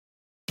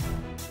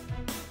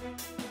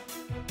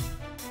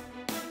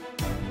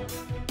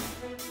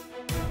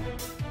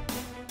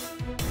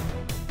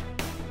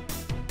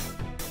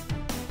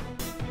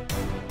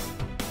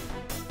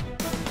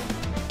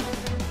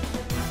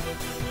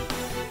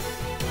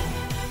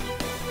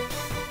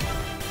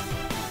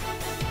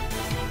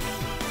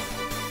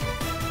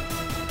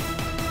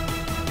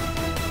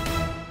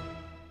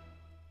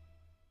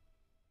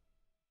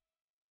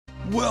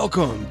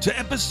Welcome to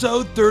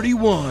episode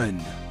 31.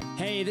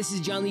 Hey, this is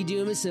John Lee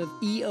Dumas of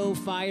EO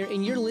Fire,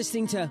 and you're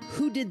listening to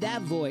Who Did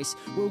That Voice,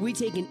 where we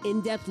take an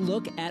in-depth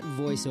look at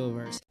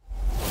voiceovers.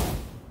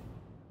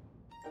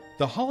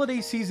 The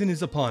holiday season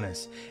is upon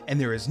us, and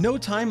there is no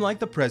time like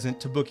the present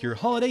to book your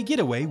holiday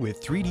getaway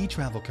with 3D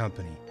Travel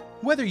Company.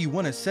 Whether you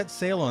want to set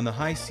sail on the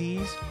high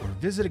seas or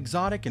visit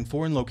exotic and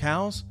foreign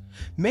locales,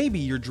 maybe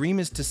your dream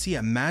is to see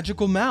a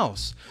magical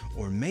mouse,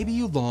 or maybe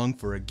you long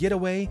for a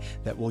getaway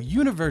that will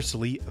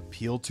universally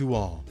appeal to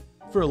all.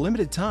 For a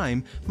limited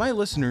time, my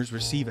listeners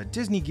receive a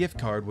Disney gift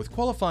card with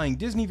qualifying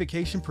Disney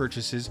vacation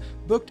purchases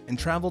booked and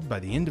traveled by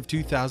the end of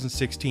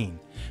 2016.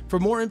 For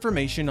more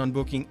information on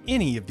booking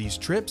any of these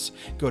trips,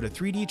 go to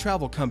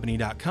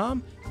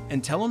 3dtravelcompany.com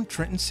and tell them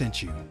Trenton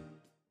sent you.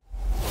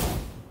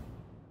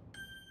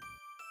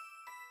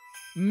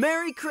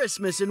 Merry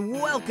Christmas and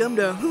welcome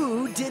to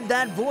Who Did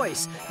That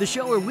Voice, the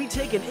show where we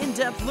take an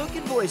in-depth look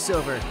at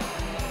voiceover.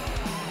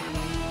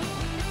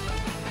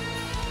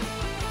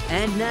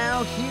 And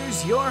now,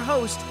 here's your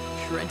host,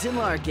 Trenton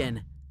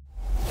Larkin.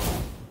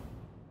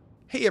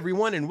 Hey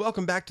everyone, and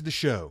welcome back to the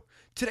show.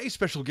 Today's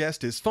special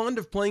guest is fond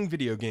of playing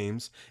video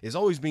games, is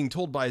always being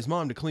told by his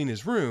mom to clean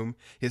his room.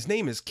 His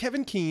name is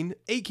Kevin Keene,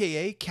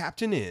 aka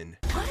Captain N.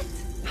 What?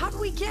 How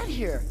did we get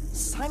here?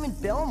 Simon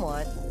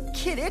Belmont,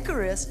 Kid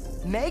Icarus,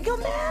 Mega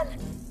Man?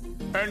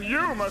 And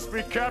you must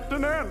be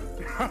Captain N.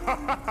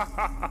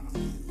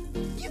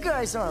 You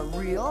guys aren't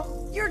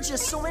real. You're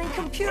just so many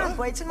computer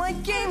bytes in my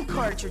game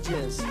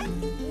cartridges.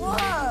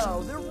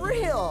 Wow, they're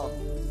real.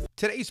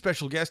 Today's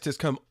special guest has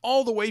come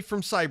all the way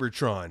from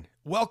Cybertron.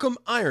 Welcome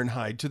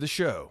Ironhide to the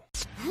show.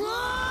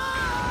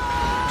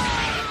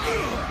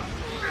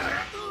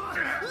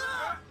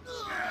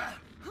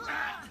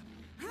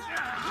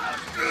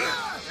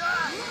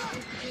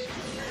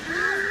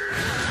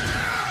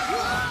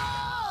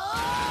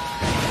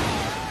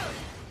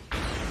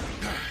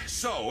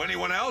 So,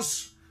 anyone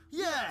else?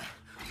 Yeah,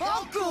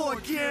 I'll go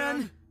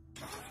again.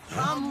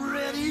 I'm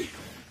ready.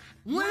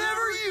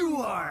 Whenever you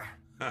are.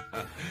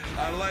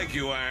 I like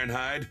you,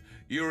 Ironhide.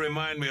 You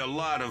remind me a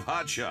lot of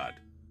Hotshot.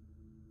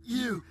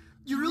 You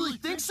really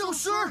think so,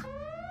 sir?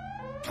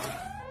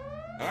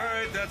 All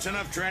right, that's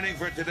enough training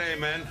for today,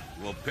 men.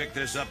 We'll pick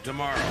this up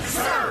tomorrow.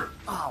 Sir!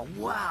 Oh,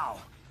 wow.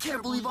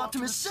 Can't believe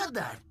Optimus said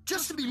that.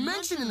 Just to be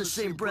mentioned in the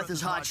same breath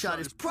as Hotshot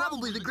is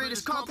probably the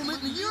greatest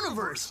compliment in the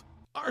universe.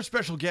 Our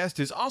special guest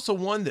is also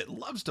one that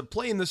loves to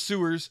play in the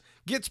sewers,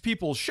 gets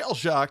people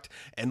shell-shocked,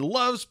 and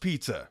loves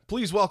pizza.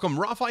 Please welcome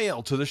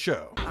Raphael to the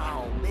show.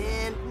 Oh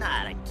man,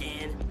 not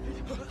again.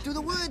 Do the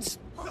words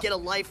 "get a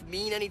life"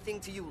 mean anything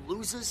to you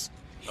losers?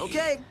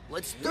 Okay,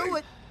 let's do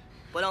it.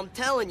 But I'm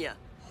telling you,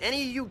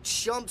 any of you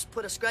chumps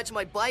put a scratch on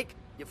my bike,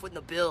 you're footing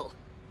the bill.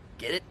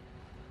 Get it?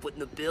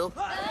 Footing the bill?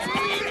 Come on!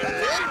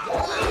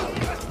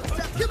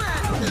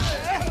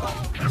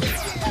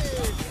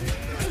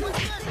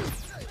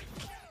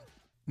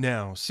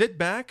 Now, sit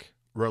back,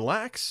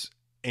 relax,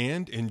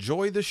 and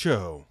enjoy the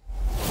show.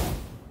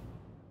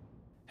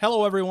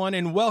 Hello, everyone,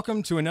 and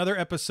welcome to another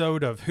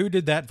episode of Who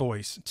Did That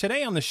Voice?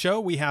 Today on the show,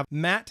 we have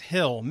Matt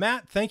Hill.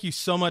 Matt, thank you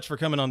so much for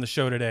coming on the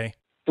show today.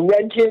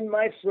 Trenton,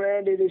 my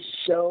friend, it is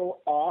so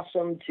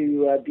awesome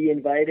to be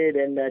invited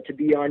and to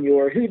be on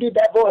your Who Did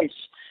That Voice?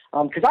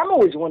 Because I'm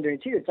always wondering,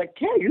 too. It's like,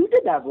 hey, who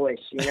did that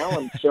voice? You know,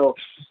 and so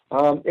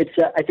it's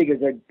I think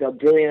it's a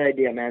brilliant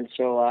idea, man.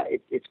 So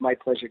it's my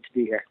pleasure to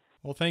be here.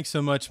 Well, thanks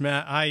so much,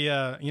 Matt.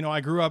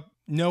 I grew up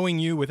knowing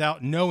you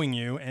without knowing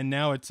you, and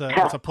now it's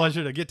a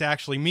pleasure to get to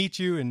actually meet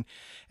you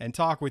and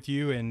talk with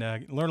you and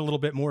learn a little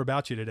bit more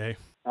about you today.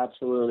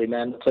 Absolutely,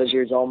 man. The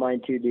pleasure is all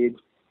mine too, dude.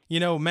 You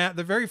know, Matt,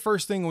 the very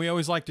first thing we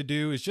always like to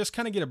do is just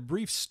kind of get a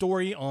brief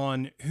story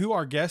on who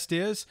our guest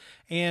is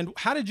and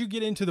how did you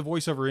get into the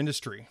voiceover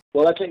industry?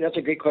 Well, that's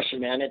a great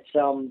question, man. It's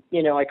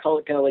I call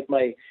it kind of like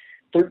my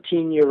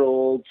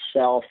 13-year-old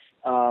self.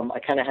 I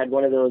kind of had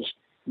one of those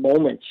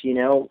moments,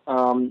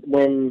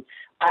 when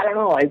I don't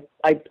know,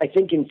 I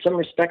think in some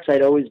respects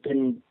I'd always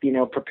been,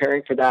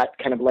 preparing for that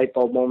kind of light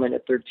bulb moment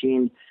at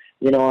 13,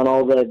 on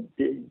all the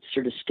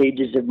sort of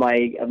stages of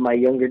my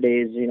younger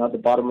days, at the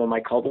bottom of my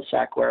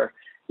cul-de-sac where,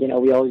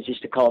 we always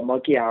used to call it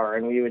monkey hour,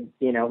 and we would,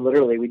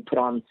 literally we'd put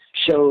on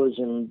shows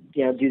and,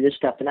 do this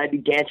stuff, and I'd be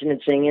dancing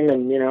and singing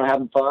and,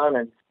 having fun.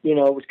 And, it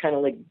was kind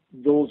of like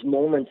those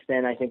moments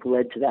then I think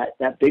led to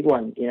that big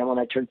one. When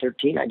I turned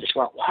 13, I just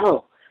went,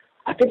 wow,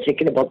 I've been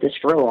thinking about this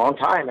for a long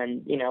time.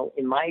 And,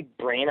 in my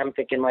brain, I'm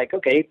thinking like,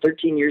 okay,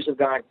 13 years have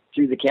gone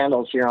through the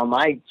candles here on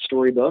my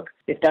storybook.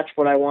 If that's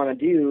what I want to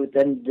do,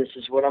 then this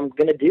is what I'm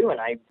going to do.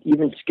 And I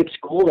even skipped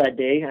school that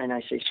day. And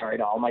I say sorry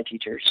to all my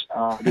teachers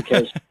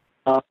because,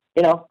 I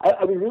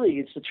mean, really,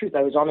 it's the truth.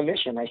 I was on a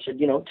mission. I said,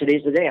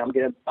 today's the day. I'm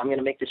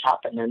gonna make this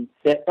happen. And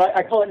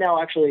I call it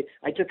now. Actually,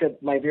 I took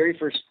my very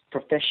first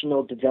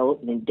professional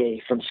development day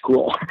from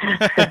school.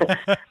 But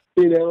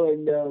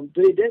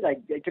I did. I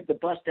took the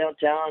bus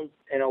downtown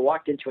and I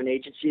walked into an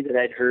agency that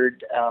I'd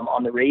heard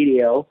on the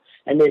radio.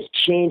 And this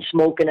chain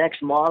smoking ex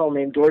model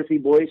named Dorothy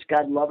Boyce,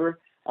 God love her,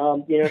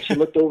 She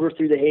looked over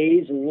through the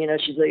haze,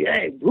 and, she's like,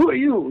 "Hey, who are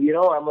you?"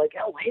 I'm like,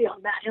 "Oh, hey,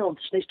 I'm Matt Helms.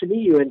 It's nice to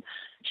meet you." And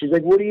she's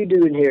like, "What are you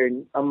doing here?"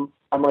 And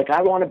I'm like,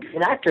 "I want to be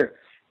an actor."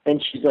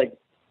 And she's like,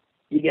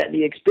 "You got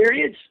any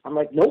experience?" I'm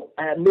like, "Nope,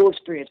 I have no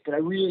experience, but I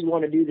really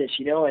want to do this,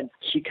 And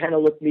she kind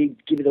of looked me,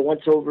 gave me the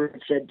once over,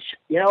 and said,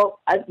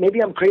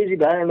 maybe I'm crazy,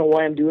 but I don't know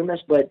why I'm doing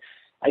this, but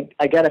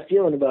I got a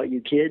feeling about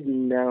you, kid.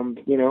 And,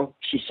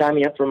 she signed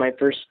me up for my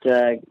first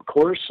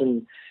course.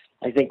 And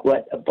I think,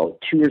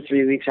 about 2 or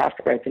 3 weeks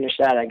after I finished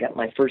that, I got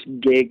my first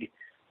gig.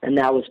 And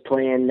that was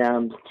playing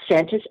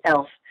Santa's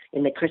elf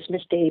in the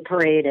Christmas Day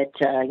parade at,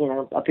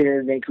 up here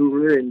in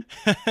Vancouver. And,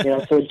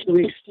 so in 2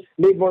 weeks,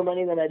 made more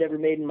money than I'd ever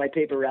made in my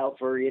paper route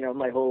for,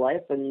 my whole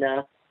life. And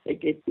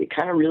it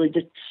kind of really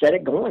just set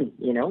it going,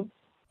 Well,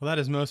 that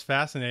is most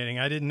fascinating.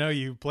 I didn't know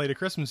you played a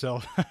Christmas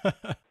elf.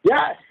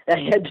 Yeah,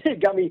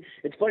 it got me.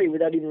 It's funny,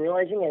 without even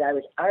realizing it, I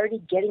was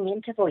already getting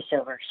into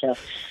voiceover. So,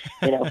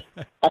 I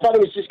thought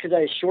it was just because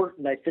I was short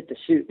and I fit the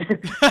suit.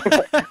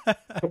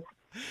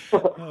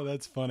 Oh,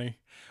 that's funny.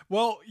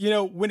 Well,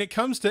 when it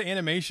comes to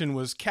animation,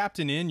 was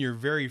Captain N your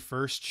very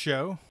first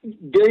show?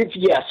 Very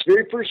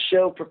first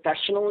show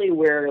professionally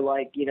where,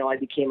 I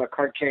became a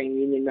card-carrying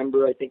union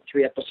member, I think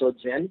 3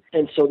 episodes in.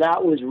 And so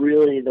that was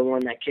really the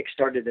one that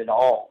kickstarted it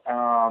all.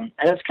 And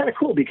it's kind of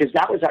cool because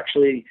that was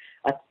actually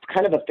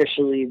kind of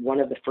officially one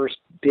of the first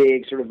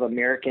big sort of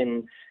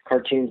American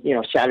cartoon,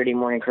 Saturday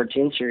morning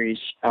cartoon series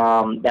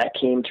that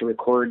came to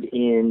record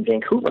in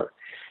Vancouver.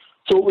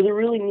 So it was a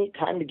really neat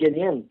time to get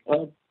in.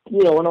 And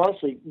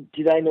honestly,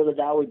 did I know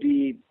that would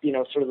be,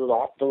 sort of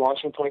the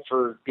launching point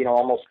for,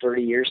 almost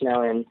 30 years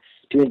now and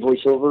doing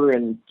voiceover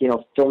and,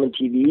 film and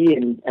TV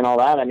and all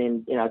that. I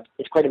mean,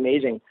 it's quite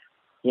amazing,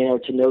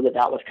 to know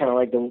that was kind of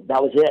like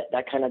that was it.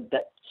 That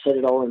set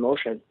it all in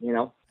motion,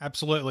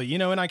 Absolutely.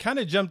 And I kind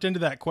of jumped into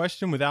that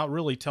question without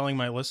really telling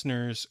my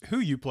listeners who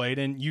you played.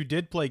 And you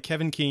did play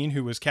Kevin Keene,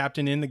 who was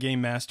Captain N, the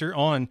Game Master,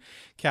 on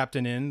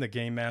Captain N, the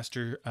Game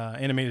Master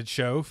animated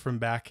show from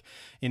back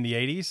in the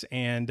 80s.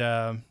 And,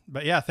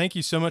 but yeah, thank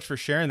you so much for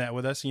sharing that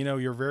with us.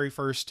 Your very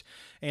first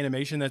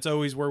animation, that's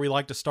always where we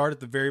like to start,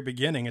 at the very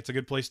beginning. It's a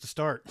good place to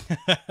start.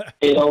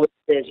 It always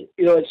is.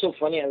 It's so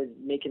funny. I was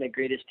making the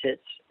greatest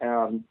hits,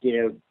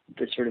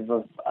 the sort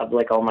of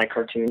like all my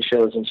cartoon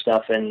shows and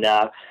stuff. And,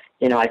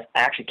 I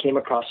actually came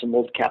across some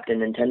old Captain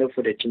Nintendo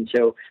footage, and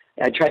so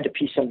I tried to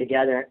piece them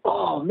together. And,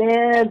 oh,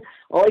 man,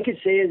 all I could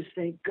say is,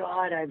 thank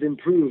God I've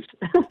improved.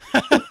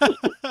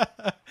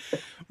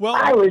 Well,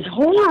 I was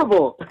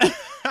horrible.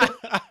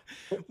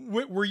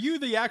 Were you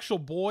the actual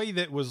boy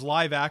that was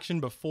live action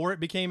before it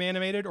became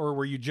animated, or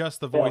were you just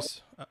the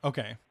voice?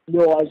 Okay.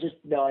 No, I was just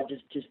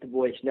the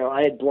voice. No,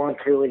 I had blonde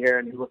curly hair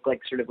and looked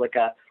like sort of like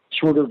a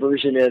shorter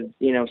version of,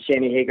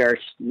 Sammy Hagar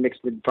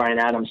mixed with Bryan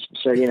Adams.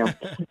 So,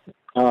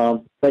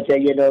 but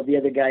the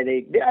other guy,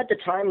 they at the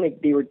time,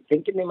 they were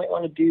thinking they might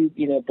want to do,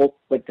 both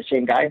like the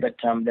same guy, but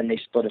then they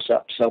split us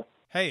up. So.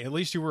 Hey, at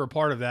least you were a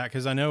part of that,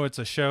 because I know it's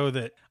a show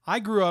that I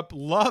grew up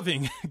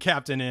loving,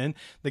 Captain N,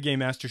 the Game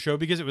Master show,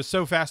 because it was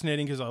so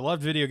fascinating, because I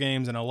loved video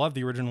games and I loved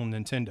the original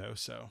Nintendo.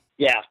 So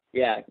yeah,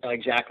 no,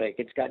 exactly.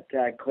 It's got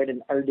quite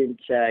an ardent,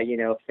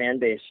 fan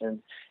base,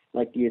 and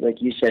like you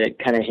said, it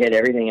kind of hit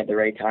everything at the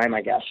right time,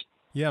 I guess.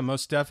 Yeah,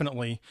 most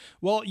definitely.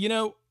 Well,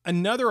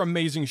 another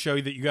amazing show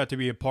that you got to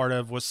be a part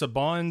of was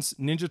Saban's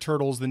Ninja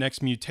Turtles The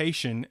Next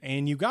Mutation,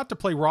 and you got to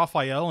play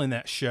Raphael in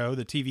that show,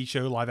 the TV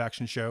show, live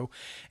action show.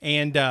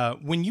 And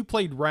when you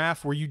played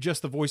Raph, were you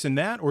just the voice in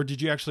that, or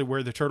did you actually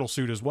wear the turtle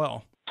suit as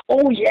well?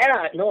 Oh,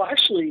 yeah. No,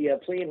 actually,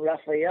 playing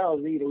Raphael,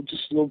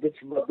 just a little bit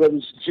from my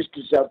brothers and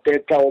sisters out there,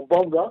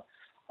 Cowabunga.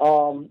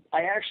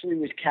 I actually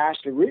was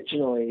cast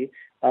originally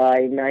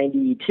in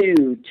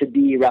 92 to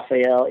be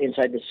Raphael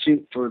inside the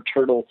suit for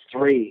Turtle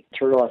 3. I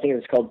think it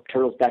was called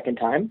Turtles Back in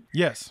Time.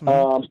 Yes.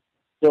 Mm-hmm.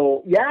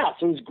 So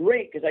it was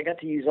great because I got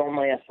to use all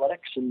my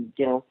athletics and,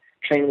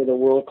 train with a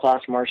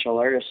world-class martial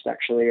artist,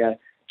 actually, a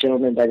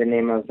gentleman by the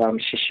name of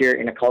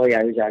Shashir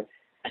Inakalia, who's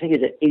I think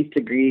he's an 8th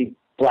degree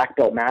black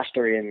belt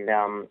master in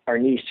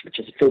Arnis, which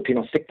is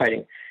Filipino stick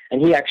fighting.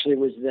 And he actually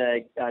was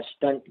the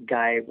stunt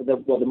guy,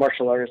 the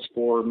martial artist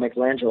for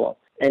Michelangelo.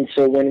 And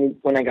so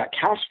when I got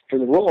cast for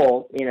the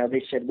role,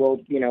 they said, well,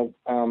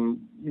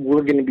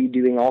 we're going to be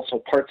doing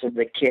also parts of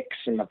the kicks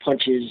and the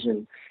punches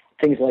and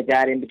things like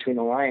that in between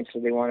the lines. So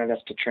they wanted us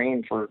to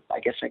train for, I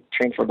guess I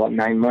trained for about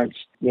 9 months,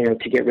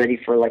 to get ready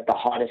for like the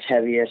hottest,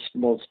 heaviest,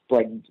 most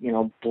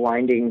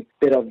blinding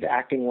bit of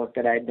acting work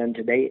that I had done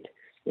to date.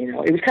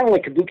 It was kind of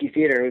like kabuki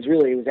theater. It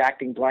was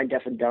acting blind,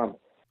 deaf, and dumb.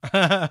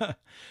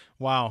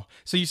 Wow.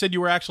 So you said you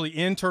were actually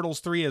in Turtles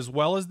 3 as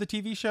well as the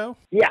TV show?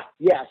 Yeah.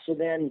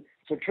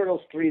 So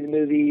Turtles 3, the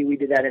movie, we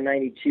did that in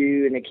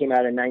 92, and it came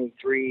out in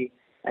 93.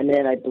 And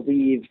then I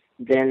believe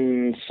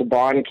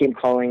Saban came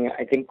calling,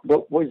 I think,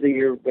 what was the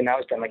year when that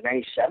was done, like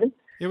 97?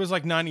 It was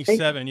like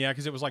 97, yeah,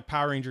 because it was like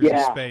Power Rangers in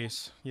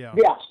space. Yeah.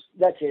 Yeah,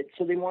 that's it.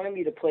 So they wanted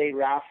me to play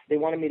Raph. They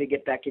wanted me to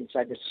get back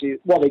inside the suit.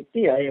 Well, they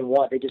didn't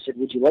want. They just said,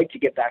 would you like to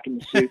get back in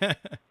the suit?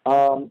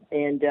 And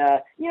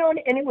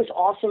it was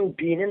awesome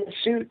being in the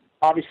suit.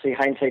 Obviously,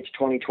 hindsight's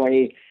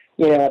 20/20.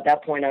 at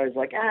that point I was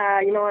like,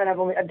 you know what,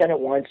 I've done it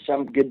once, so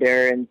I'm good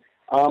there. And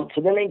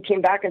so then they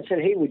came back and said,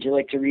 hey, would you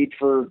like to read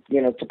for,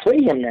 to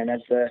play him then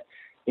as the,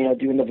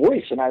 doing the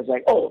voice? And I was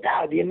like, oh,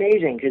 that would be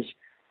amazing. Because,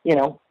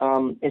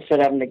 instead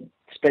of having to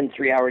spend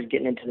 3 hours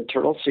getting into the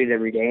turtle suit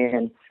every day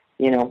and,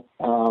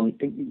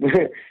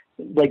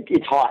 like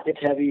it's hot, it's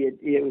heavy,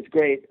 it was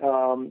great.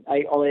 All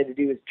I had to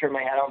do was turn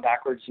my hat on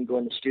backwards and go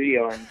in the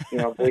studio and,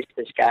 voice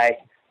this guy,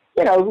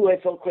 who I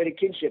felt quite a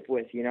kinship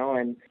with,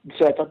 and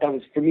so I thought that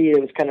was, for me, it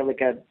was kind of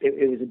like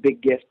it was a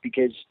big gift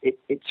because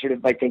it sort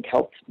of, I think,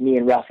 helped me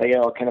and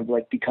Raphael kind of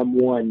like become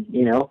one,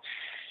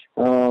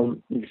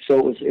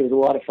 so it was a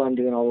lot of fun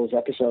doing all those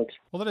episodes.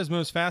 Well, that is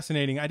most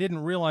fascinating. I didn't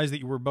realize that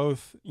you were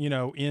both,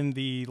 in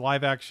the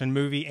live action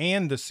movie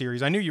and the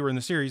series. I knew you were in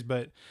the series,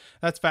 but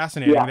that's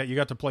fascinating that you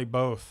got to play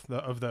both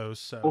of those.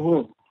 So.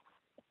 Mm-hmm.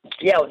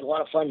 Yeah, it was a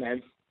lot of fun,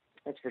 man.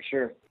 That's for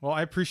sure. Well,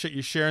 I appreciate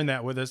you sharing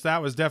that with us.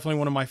 That was definitely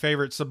one of my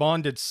favorites.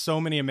 Saban did so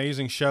many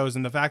amazing shows,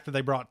 and the fact that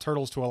they brought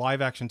Turtles to a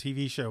live action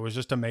TV show was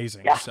just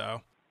amazing. Yeah.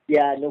 So.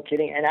 Yeah, no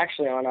kidding. And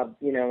actually on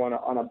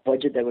a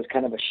budget that was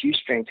kind of a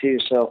shoestring too.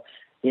 So,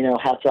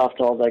 hats off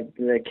to all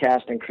the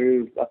cast and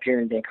crew up here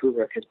in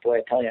Vancouver, because boy,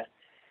 I tell you,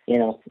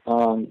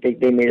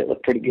 they made it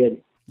look pretty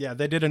good. Yeah,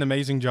 they did an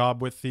amazing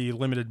job with the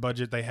limited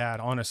budget they had.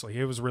 Honestly,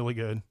 it was really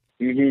good.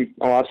 Mm-hmm.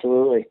 Oh,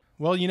 absolutely.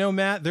 Well,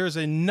 Matt, there's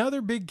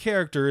another big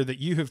character that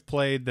you have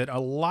played that a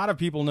lot of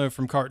people know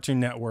from Cartoon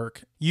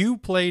Network. You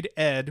played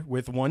Ed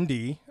with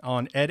 1D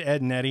on Ed,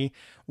 Edd and Eddy.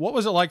 What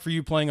was it like for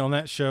you playing on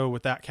that show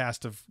with that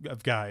cast of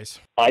guys?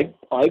 I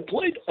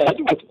played Ed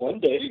with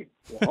 1D.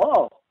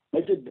 Wow.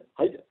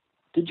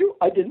 Did you?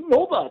 I didn't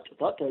know that.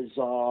 That is,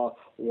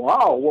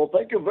 wow. Well,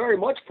 thank you very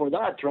much for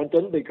that,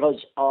 Trenton, because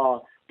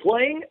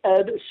playing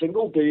Ed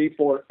Single D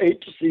for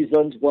 8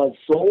 seasons was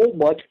so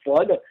much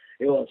fun.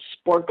 It was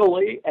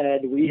sparkly,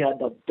 and we had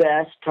the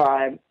best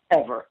time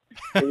ever.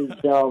 It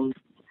was,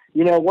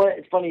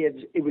 it's funny,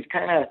 it was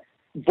kind of,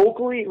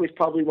 vocally, it was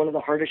probably one of the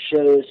hardest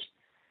shows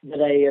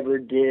that I ever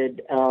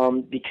did,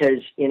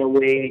 because in a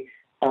way,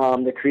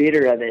 the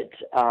creator of it,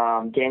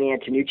 Danny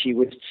Antonucci,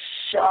 was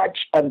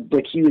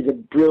he was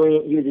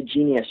a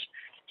genius.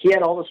 He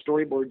had all the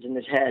storyboards in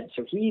his head,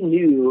 so he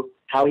knew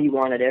how he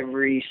wanted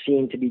every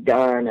scene to be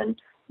done, and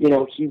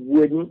he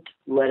wouldn't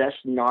let us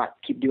not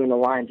keep doing the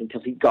lines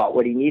until he got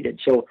what he needed.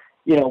 So,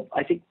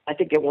 I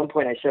think at one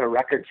point I set a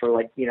record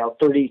for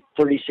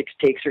 36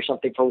 takes or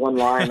something for one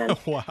line. And,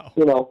 wow.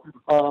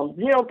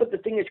 But the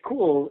thing that's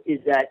cool is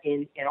that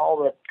in all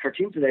the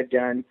cartoons that I've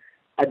done,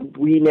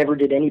 we never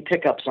did any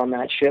pickups on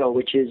that show,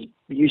 which is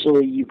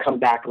usually you come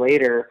back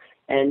later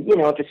and,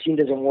 if a scene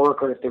doesn't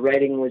work or if the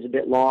writing was a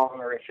bit long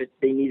or if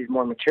they needed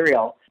more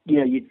material,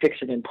 you'd fix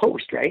it in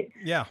post, right?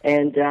 Yeah.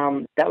 And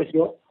that was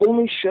the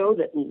only show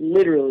that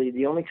literally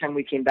the only time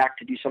we came back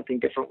to do something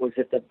different was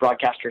if the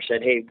broadcaster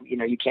said, hey,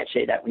 you can't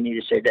say that. We need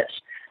to say this.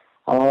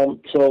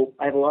 So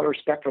I have a lot of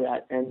respect for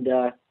that. And,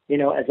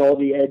 as all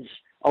the Eds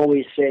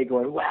always say,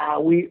 going, wow,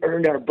 we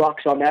earned our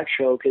bucks on that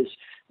show because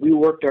we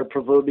worked our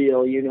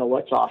proverbial,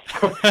 what's off.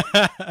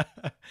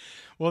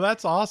 Well,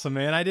 that's awesome,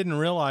 man. I didn't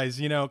realize,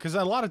 because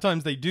a lot of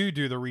times they do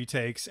the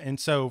retakes. And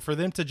so for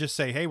them to just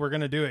say, hey, we're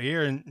going to do it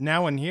here and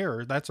now and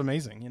here, that's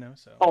amazing,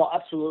 so. Oh,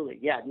 absolutely.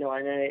 Yeah, no,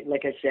 and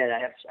like I said, I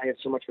have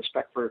so much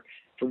respect for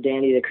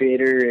Danny, the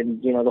creator, and,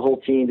 the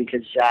whole team,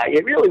 because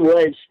it really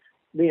was,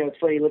 it's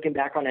funny looking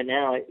back on it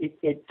now.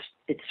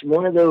 It's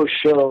one of those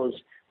shows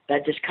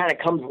that just kind of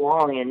comes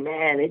along and,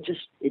 man, it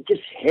just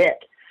hit.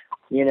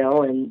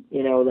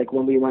 Like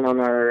when we went on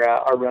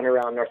our run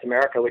around North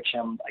America, which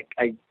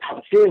I have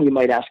a feeling you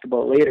might ask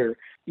about later,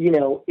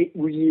 it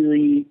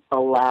really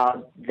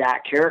allowed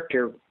that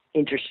character,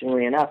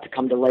 interestingly enough, to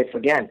come to life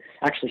again.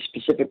 Actually,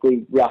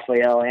 specifically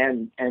Raphael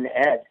and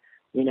Ed,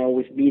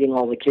 with meeting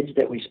all the kids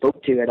that we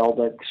spoke to at all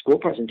the school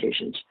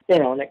presentations.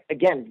 And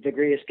again, the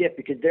greatest gift,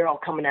 because they're all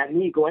coming at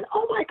me going,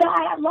 oh my God,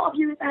 I love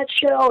you in that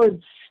show.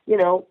 And,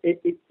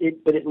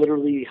 but it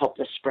literally helped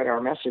us spread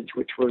our message,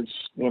 which was,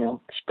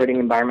 spreading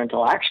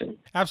environmental action.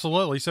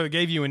 Absolutely. So it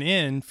gave you an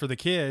in for the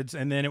kids,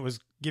 and then it was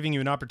giving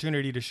you an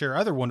opportunity to share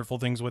other wonderful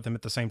things with them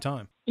at the same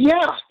time.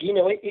 Yeah.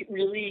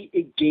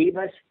 It gave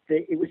us,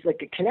 it was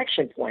like a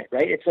connection point,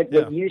 right? It's like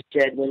what you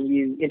said when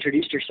you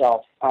introduced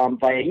yourself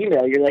via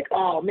email. You're like,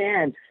 oh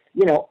man,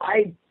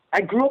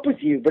 I grew up with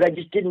you, but I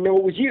just didn't know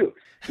it was you,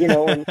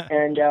 and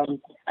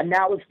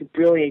that was the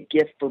brilliant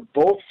gift for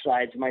both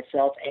sides,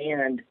 myself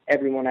and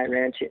everyone I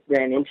ran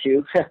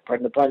into,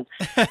 pardon the pun,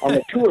 on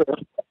the tour.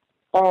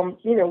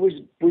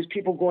 Was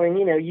people going,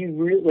 you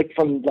really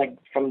from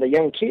the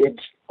young kids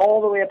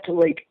all the way up to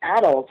like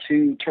adults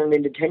who turned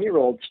into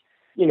 10-year-olds,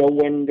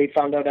 when they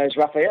found out I was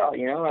Raphael, I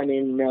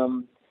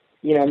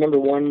remember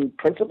one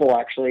principal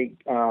actually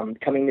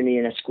coming to me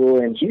in a school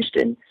in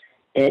Houston.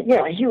 And,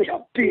 he was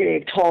a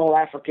big, tall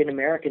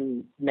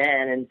African-American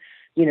man and,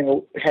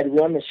 had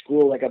run the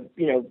school like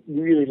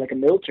really like a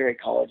military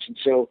college. And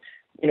so,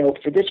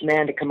 for this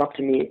man to come up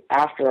to me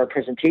after our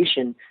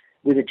presentation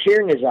with a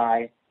tear in his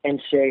eye and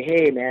say,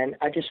 hey, man,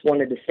 I just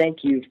wanted to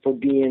thank you for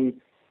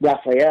being,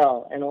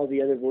 Raphael and all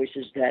the other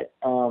voices that,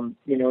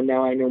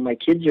 now I know my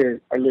kids are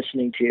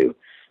listening to,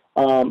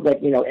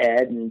 like,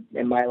 Ed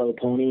and My Little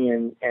Pony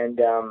and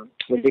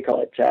what do they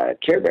call it?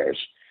 Care Bears.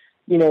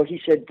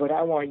 He said, but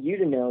I want you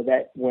to know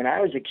that when I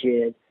was a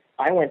kid,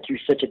 I went through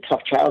such a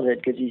tough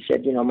childhood, because he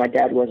said, my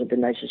dad wasn't the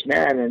nicest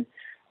man,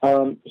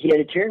 and he had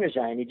a tear in his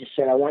eye, and he just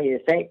said, I want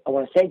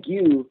to thank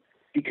you,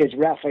 because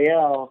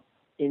Raphael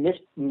in this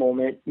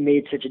moment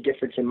made such a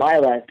difference in my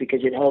life, because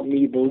it helped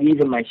me believe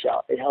in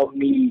myself. It helped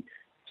me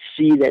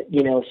see that,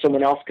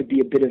 someone else could be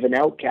a bit of an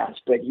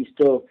outcast, but he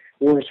still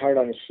wore his heart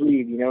on his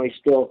sleeve. He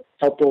still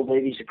helped old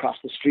ladies across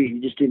the street.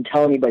 He just didn't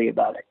tell anybody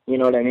about it. You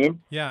know what I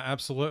mean? Yeah,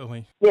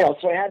 absolutely.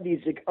 So I had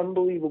these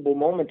unbelievable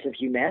moments of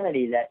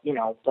humanity that,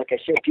 like I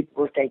said,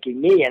 people were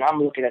thanking me, and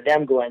I'm looking at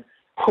them going,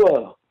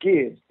 whoa,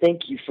 dude,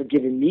 thank you for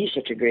giving me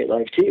such a great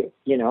life too,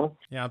 Yeah,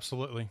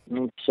 absolutely.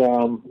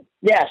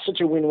 It's,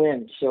 such a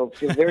win-win. So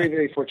feel very,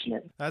 very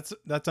fortunate. That's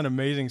an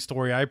amazing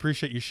story. I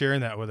appreciate you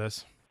sharing that with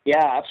us.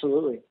 Yeah,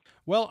 absolutely.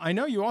 Well, I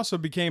know you also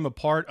became a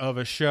part of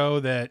a show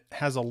that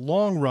has a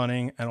long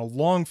running and a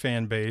long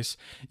fan base.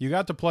 You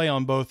got to play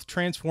on both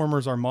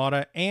Transformers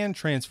Armada and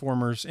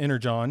Transformers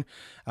Energon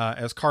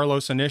as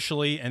Carlos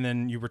initially, and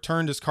then you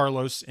returned as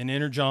Carlos in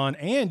Energon,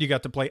 and you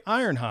got to play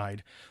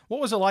Ironhide.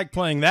 What was it like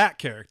playing that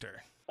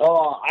character?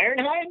 Oh,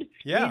 Ironhide?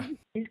 Yeah.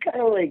 He's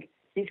kind of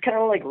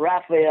like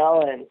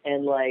Raphael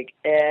and like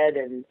Ed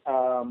and,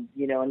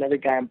 another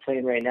guy I'm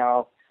playing right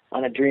now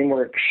on a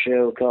DreamWorks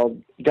show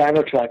called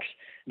Dino Trucks.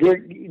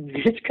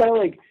 It's kind of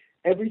like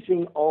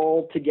everything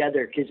all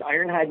together, because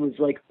Ironhide was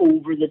like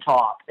over the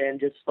top and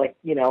just like,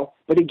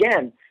 but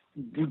again,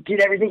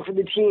 did everything for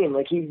the team.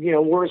 Like he,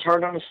 wore his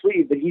heart on his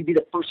sleeve, but he'd be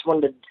the first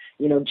one to,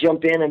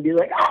 jump in and be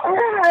like, all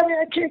right, I'm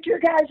going to kick your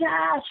guys'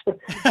 ass.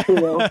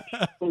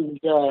 And,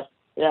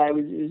 yeah,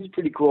 it was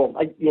pretty cool.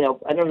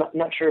 I'm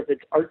not sure if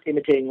it's art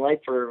imitating life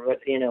or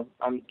what,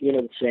 I'm,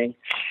 the saying.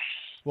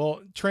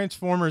 Well,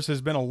 Transformers has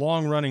been a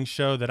long-running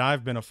show that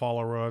I've been a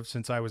follower of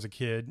since I was a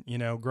kid,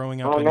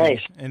 growing up in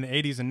the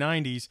 80s and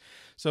 90s.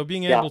 So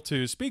being able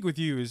to speak with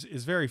you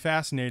is very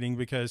fascinating,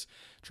 because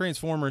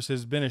Transformers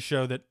has been a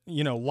show that,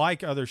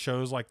 like other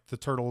shows like the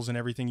Turtles and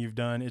everything you've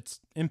done, it's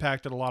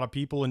impacted a lot of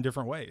people in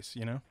different ways,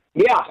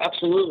 Yeah,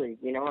 absolutely.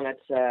 And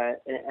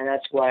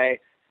that's why,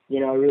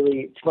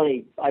 really, it's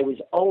funny. I was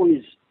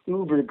always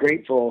uber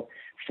grateful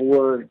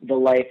for the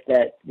life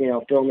that,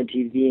 film and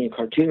TV and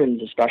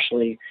cartoons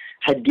especially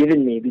had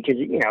given me, because,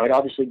 it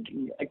obviously,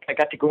 I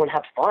got to go and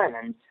have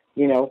fun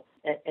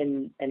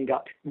and, and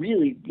got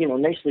really,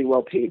 nicely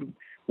well paid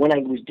when I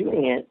was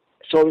doing it.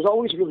 So I was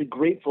always really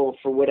grateful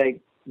for what I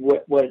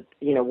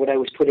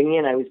was putting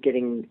in, I was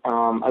getting,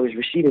 I was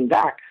receiving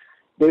back.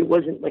 But it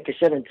wasn't, like I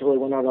said, until I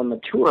went out on the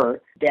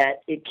tour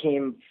that it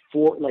came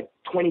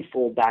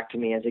 20-fold back to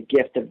me as a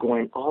gift of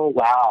going, oh,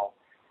 wow,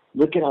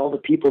 look at all the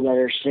people that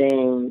are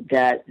saying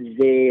that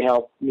they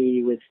helped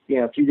me with,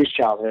 through this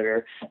childhood,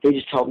 or they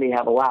just helped me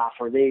have a laugh,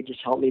 or they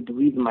just helped me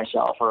believe in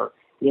myself, or,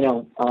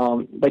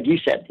 like you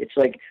said, it's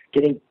like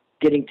getting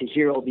to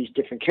hear all these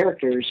different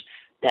characters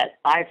that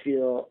I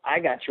feel I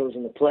got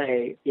chosen to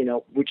play,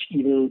 which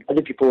even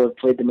other people have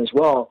played them as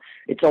well.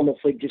 It's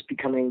almost like just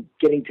getting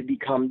to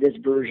become this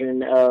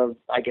version of,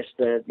 I guess,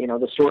 the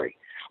story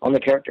on the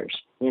characters,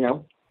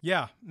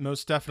 Yeah,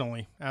 most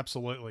definitely.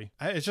 Absolutely.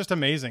 It's just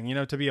amazing,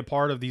 to be a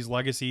part of these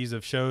legacies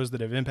of shows that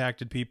have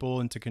impacted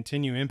people and to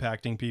continue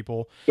impacting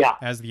people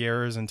as the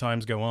eras and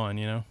times go on,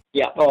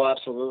 Yeah. Oh,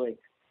 absolutely.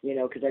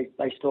 Because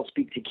I still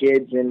speak to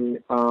kids and,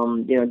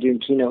 doing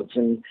keynotes,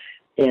 and,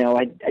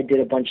 I did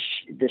a bunch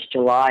this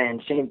July,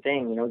 and same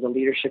thing, the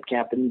leadership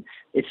camp, and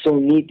it's so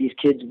neat. These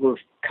kids were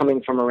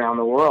coming from around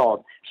the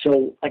world.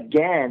 So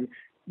again,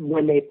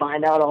 when they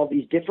find out all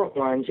these different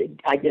ones,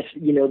 I guess,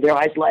 their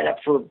eyes light up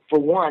for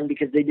one,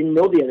 because they didn't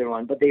know the other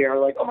one, but they are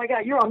like, oh my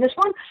God, you're on this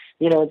one?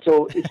 And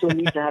so it's so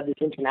neat to have this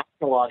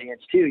international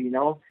audience too,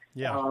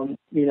 Yeah.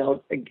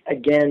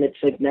 Again, it's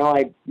like now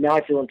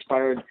I feel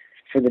inspired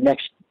for the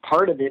next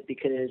part of it,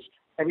 because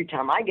every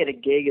time I get a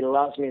gig, it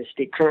allows me to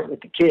stay current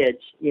with the kids,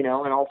 and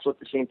also at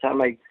the same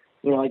time, I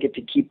get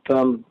to keep,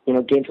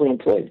 gainfully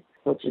employed.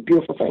 So it's a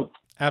beautiful thing.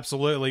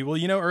 Absolutely. Well,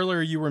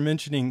 earlier you were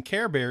mentioning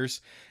Care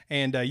Bears,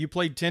 and you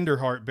played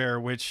Tenderheart Bear,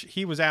 which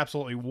he was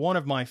absolutely one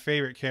of my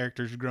favorite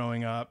characters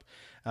growing up.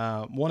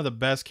 One of the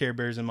best Care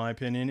Bears, in my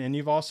opinion. And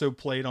you've also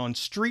played on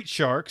Street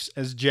Sharks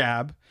as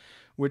Jab,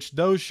 which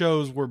those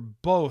shows were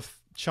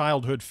both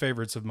childhood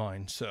favorites of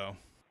mine. So,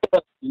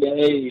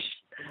 nice.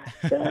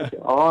 That's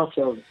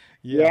awesome.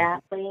 Yeah,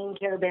 playing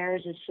Care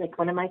Bears is like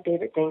one of my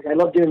favorite things. I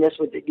love doing this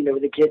with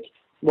with the kids.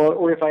 Well,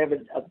 or if I have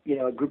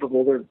a group of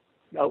older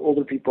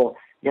people,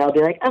 I'll be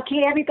like,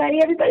 okay, everybody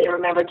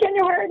remember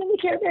Tenderheart and the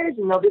Care Bears,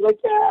 and they'll be like,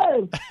 yeah,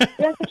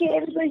 okay,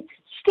 everybody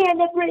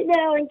stand up right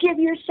now and give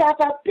yourself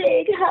a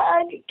big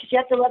hug, because you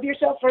have to love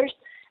yourself first.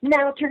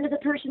 Now turn to the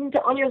person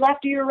on your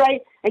left or your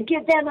right and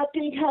give them a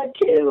big hug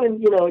too. And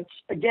it's,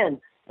 again,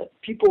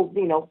 people,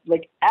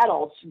 like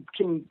adults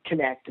can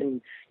connect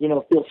and,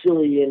 feel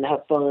silly and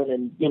have fun,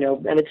 and,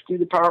 and it's through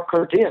the power of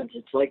cartoons.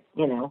 It's like,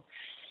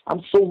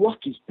 I'm so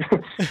lucky.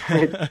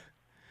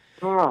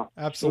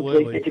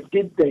 Absolutely. It's a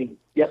good thing.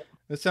 Yep.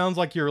 It sounds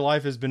like your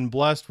life has been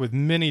blessed with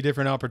many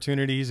different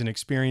opportunities and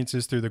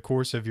experiences through the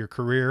course of your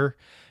career.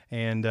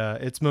 And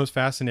it's most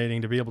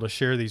fascinating to be able to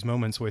share these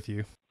moments with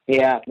you.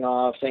 Yeah,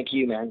 no, thank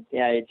you, man.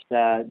 Yeah, it's,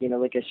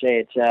 like I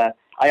say, it's,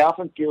 I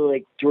often feel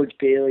like George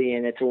Bailey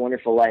in It's a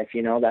Wonderful Life,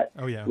 that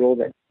role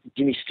that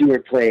Jimmy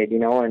Stewart played,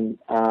 and,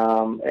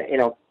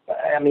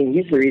 I mean,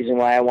 he's the reason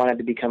why I wanted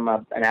to become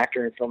an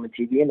actor in film and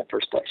TV in the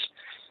first place,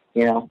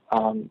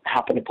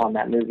 happened upon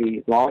that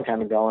movie a long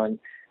time ago. And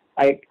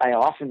I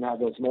often have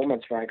those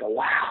moments where I go,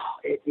 wow,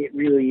 it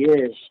really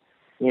is,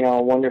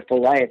 a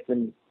wonderful life.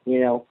 And,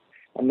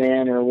 a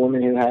man or a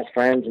woman who has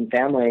friends and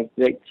family,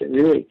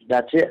 really,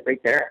 that's it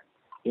right there,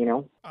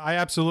 I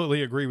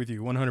absolutely agree with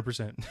you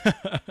 100%.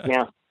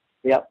 Yeah.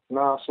 Yep.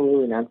 No,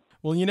 absolutely, man.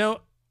 Well,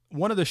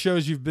 one of the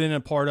shows you've been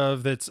a part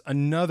of that's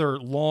another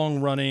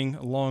long-running,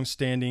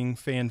 long-standing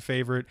fan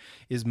favorite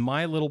is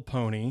My Little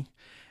Pony.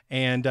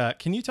 And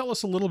can you tell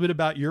us a little bit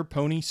about your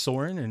pony,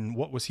 Soarin, and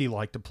what was he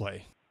like to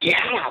play?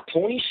 Yeah,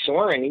 Pony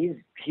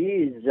Soarin.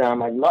 He's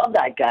I love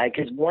that guy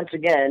because once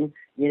again,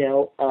 it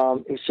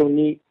was so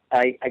neat.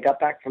 I got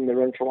back from the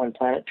Run for One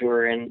Planet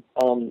tour, and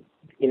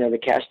the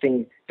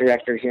casting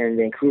director here in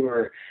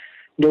Vancouver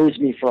knows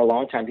me for a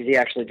long time because he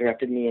actually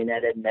directed me in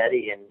Ed, and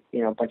Eddy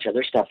and a bunch of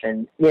other stuff.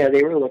 And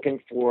they were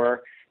looking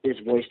for this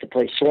voice to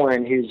play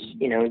Soarin, who's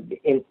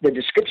in the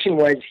description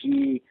was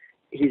he's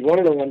one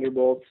of the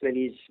Wonderbolts, but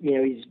he's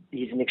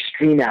an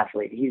extreme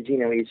athlete.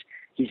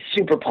 He's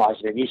super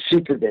positive. He's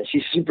super this.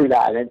 He's super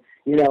that. And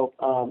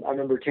I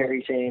remember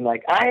Terry saying,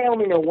 like, I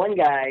only know one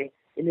guy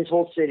in this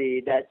whole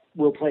city that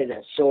will play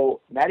this.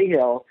 So Matty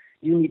Hill,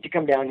 you need to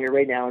come down here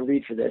right now and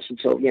read for this. And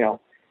so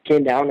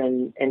came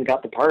down and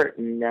got the part.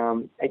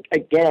 And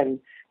again,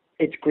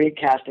 it's great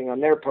casting on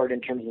their part in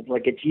terms of,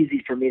 like, it's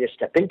easy for me to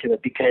step into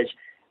it because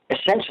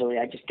essentially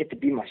I just get to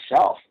be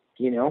myself.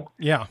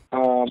 Yeah.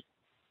 So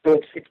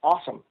it's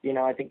awesome.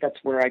 I think that's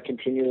where I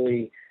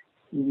continually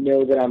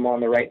know that I'm on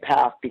the right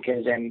path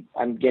because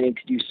I'm getting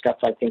to do stuff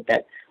I think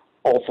that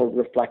also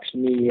reflects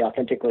me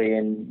authentically,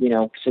 and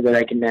so that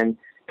I can then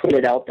put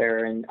it out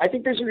there. And I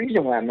think there's a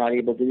reason why I'm not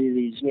able to do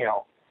these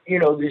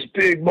these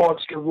big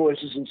monster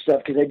voices and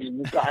stuff because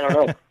I don't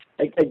know.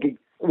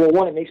 Well,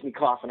 one, it makes me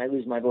cough and I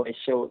lose my voice.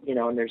 So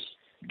and there's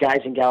guys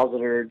and gals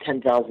that are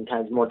 10,000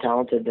 times more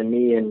talented than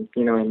me, and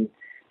in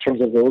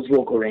terms of those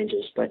vocal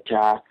ranges. But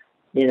I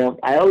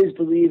always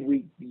believe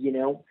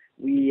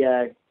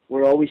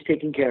we're always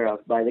taken care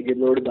of by the good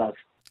Lord above.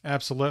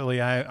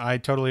 Absolutely. I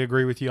totally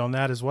agree with you on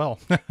that as well.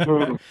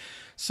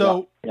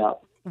 So,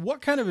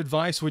 what kind of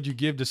advice would you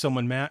give to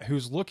someone, Matt,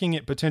 who's looking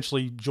at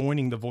potentially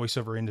joining the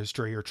voiceover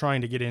industry or trying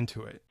to get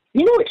into it?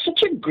 It's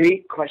such a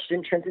great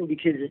question, Trenton,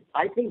 because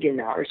I think in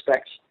that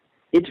respect,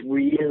 it's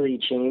really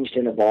changed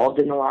and evolved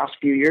in the last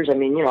few years. I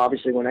mean,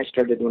 obviously when I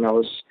started when I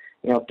was,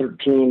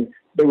 13,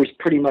 there was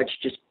pretty much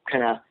just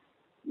kind of,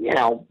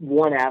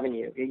 one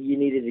avenue. You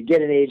needed to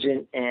get an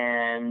agent,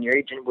 and your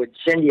agent would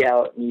send you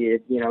out, and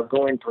you'd,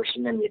 go in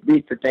person, and you'd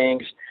read for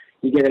things.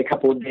 You get a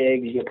couple of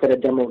gigs, you put a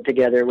demo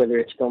together, whether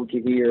it's film,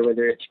 TV, or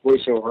whether it's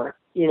voiceover,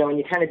 and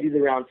you kind of do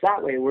the rounds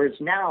that way. Whereas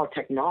now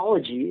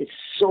technology is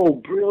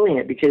so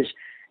brilliant because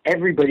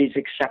everybody's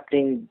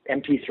accepting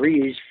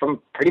MP3s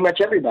from pretty much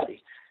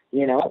everybody,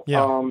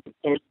 Yeah.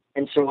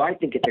 And so I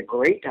think it's a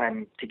great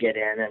time to get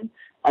in. And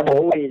I've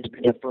always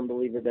been a firm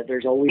believer that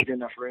there's always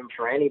enough room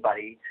for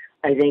anybody.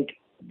 I think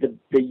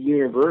the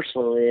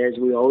universal is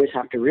we always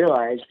have to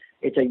realize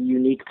it's a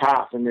unique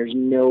path, and there's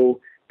no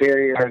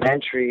barrier of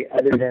entry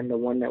other than the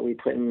one that we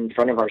put in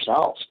front of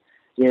ourselves.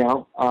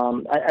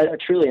 I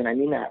truly, and I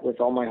mean that with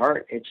all my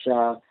heart, it's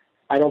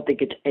I don't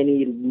think it's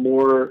any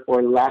more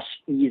or less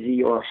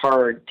easy or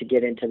hard to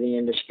get into the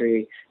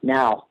industry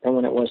now than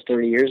when it was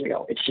 30 years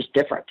ago. It's just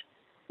different,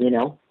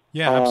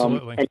 Yeah,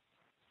 absolutely.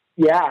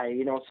 Yeah,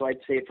 so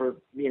I'd say for,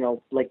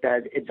 like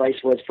that advice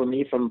was for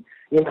me from,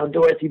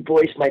 Dorothy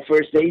Boyce, my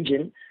first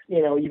agent,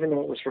 even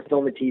though it was for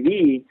film and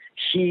TV,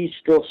 she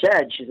still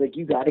said, she's like,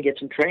 you got to get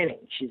some training.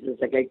 She's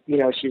just like,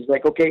 she's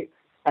like, okay,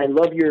 I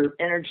love your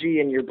energy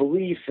and your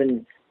belief.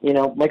 And,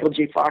 Michael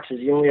J. Fox is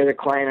the only other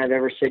client I've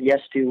ever said yes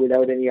to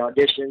without any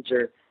auditions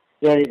or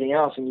anything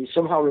else. And you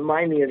somehow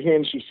remind me of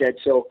him, she said,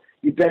 so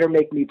you better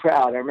make me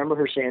proud. I remember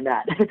her saying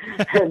that.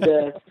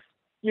 And,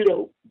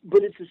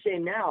 but it's the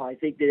same now. I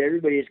think that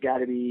everybody's got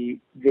to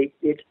be,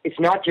 it's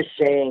not just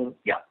saying,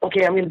 yeah,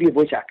 okay, I'm going to be a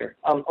voice actor.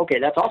 Okay,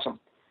 that's awesome.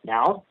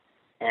 Now,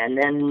 and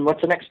then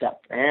what's the next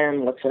step?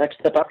 And what's the next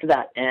step after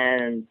that?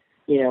 And,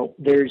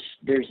 there's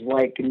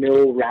like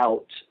no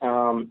route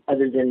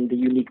other than the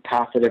unique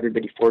path that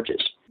everybody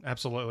forges.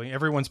 Absolutely.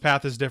 Everyone's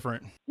path is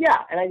different. Yeah,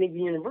 and I think the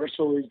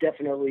universal is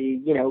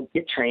definitely,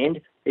 get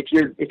trained. If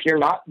you're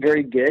not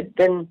very good,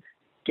 then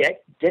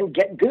get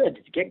good,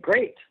 get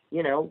great.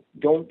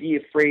 Don't be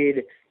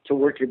afraid to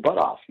work your butt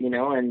off,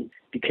 and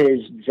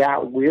because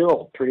that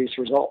will produce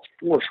results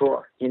for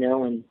sure,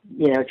 and,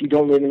 if you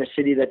don't live in a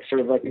city that's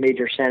sort of like a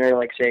major center,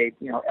 like say,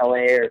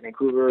 LA or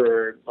Vancouver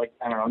or like,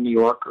 I don't know, New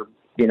York or,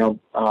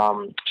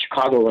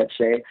 Chicago, let's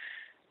say,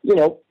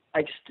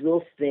 I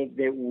still think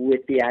that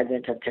with the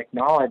advent of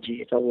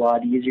technology, it's a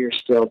lot easier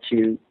still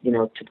to,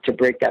 to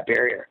break that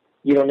barrier.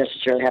 You don't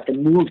necessarily have to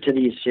move to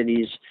these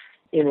cities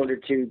in order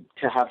to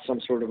have some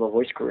sort of a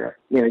voice career.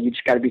 You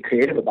just got to be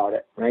creative about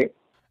it, right?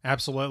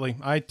 Absolutely.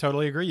 I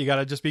totally agree. You got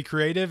to just be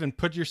creative and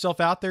put yourself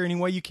out there any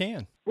way you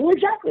can. Well,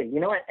 exactly.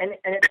 And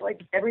it's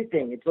like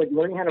everything. It's like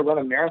learning how to run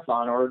a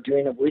marathon or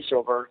doing a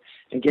voiceover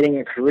and getting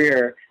a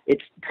career.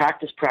 It's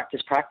practice,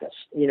 practice, practice,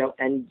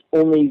 and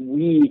only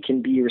we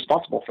can be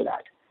responsible for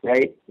that,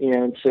 right?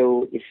 And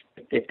so if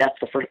that's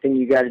the first thing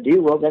you got to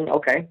do, well, then,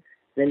 okay,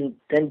 then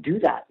do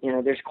that.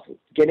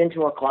 Get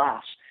into a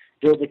class,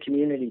 build a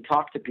community,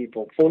 talk to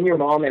people, phone your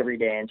mom every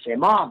day and say,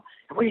 Mom,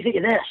 what do you think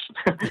of this?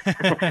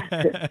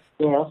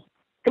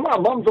 Come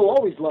on, moms will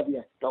always love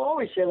you. They'll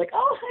always say like,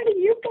 oh,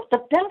 honey, you've got the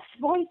best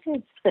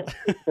voices.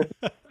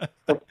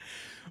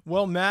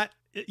 Well, Matt,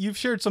 you've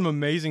shared some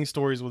amazing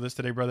stories with us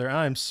today, brother.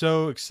 I am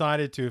so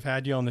excited to have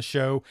had you on the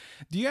show.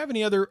 Do you have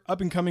any other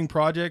up-and-coming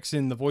projects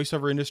in the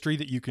voiceover industry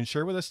that you can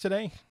share with us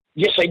today?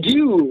 Yes, I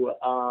do.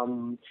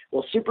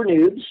 Well, Super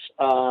Noobs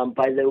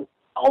by the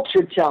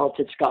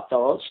ultra-talented Scott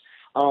Fellows,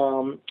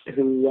 who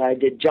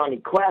did Johnny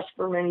Quest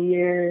for many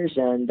years,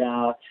 and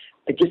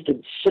just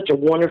such a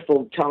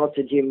wonderful,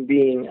 talented human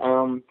being.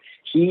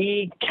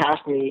 He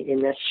cast me in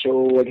this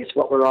show, I guess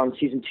we're on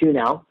season 2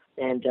 now,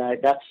 and I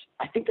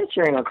think that's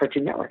airing on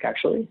Cartoon Network,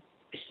 actually,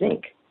 I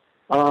think.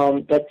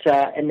 And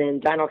then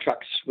Dino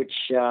Trucks, which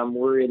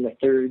we're in the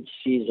 3rd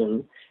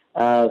season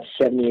of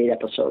 78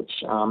 episodes,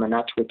 and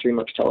that's with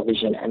DreamWorks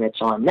Television, and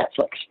it's on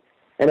Netflix.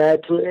 And I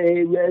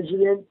play a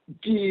resident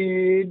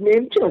dude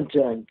named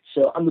Tun,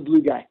 so I'm the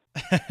blue guy.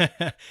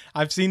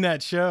 I've seen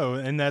that show,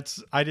 and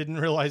I didn't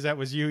realize that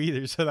was you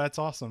either, so that's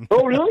awesome.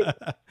 Oh, really?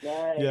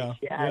 Nice. Yeah.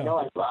 I know.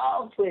 I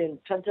love playing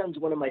Tun's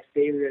one of my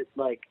favorite,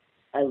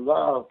 I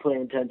love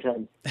playing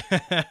Tun.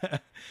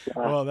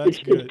 Well, that's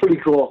good. It's pretty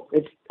cool.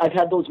 I've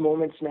had those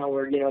moments now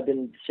where, I've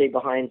been, say,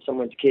 behind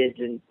someone's kids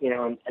and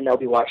they'll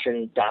be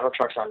watching Dino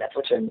Trucks on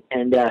Netflix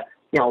and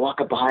I'll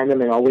walk up behind them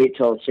and I'll wait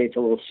till, say, it's a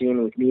little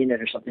scene with me in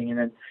it or something.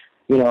 And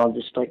then, I'll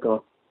just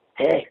go,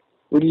 hey,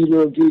 what are you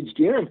little dudes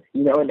doing?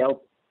 And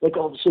they'll,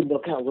 all of a sudden they'll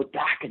kind of look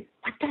back and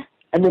what the?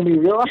 And then we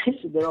realize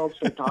and then I'll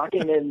start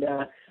talking and,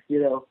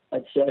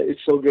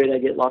 it's so great. I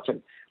get lots of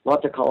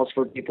calls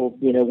for people,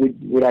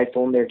 would I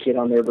phone their kid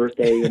on their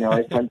birthday,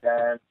 I've done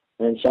that.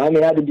 And so,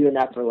 I've been doing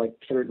that for like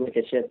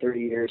I said, 30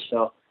 years.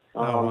 So,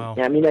 wow.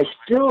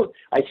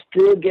 I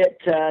still get,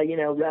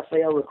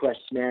 Raphael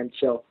requests, man.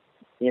 So,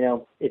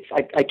 if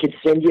I could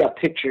send you a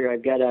picture, I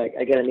got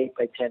an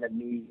 8x10 of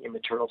me in the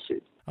turtle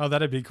suit. Oh,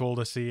 that'd be cool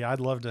to see. I'd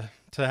love to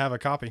have a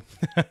copy.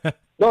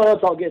 No,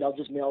 that's all good. I'll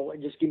just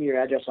give me your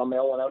address. I'll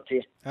mail one out to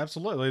you.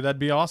 Absolutely. That'd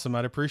be awesome.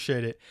 I'd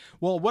appreciate it.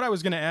 Well, what I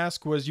was going to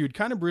ask was you'd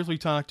kind of briefly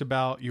talked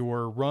about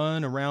your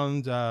run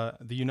around the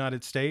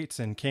United States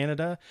and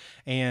Canada,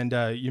 and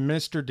you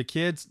ministered to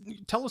kids.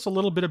 Tell us a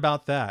little bit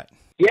about that.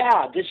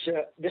 Yeah, this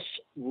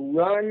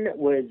run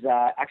was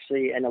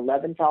actually an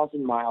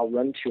 11,000-mile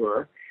run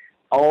tour,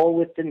 all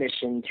with the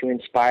mission to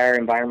inspire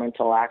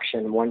environmental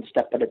action one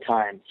step at a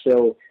time.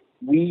 So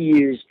we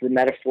used the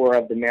metaphor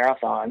of the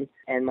marathon,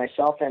 and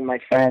myself and my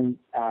friend,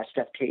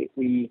 Steph Tate,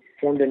 we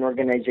formed an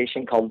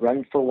organization called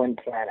Run for One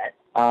Planet.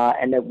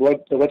 And the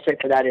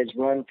website for that is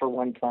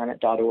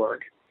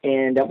runforoneplanet.org.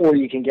 And, or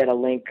you can get a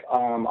link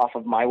off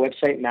of my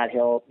website,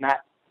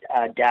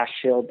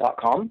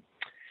 matt-hill.com.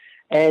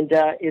 And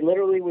it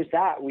literally was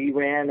that. We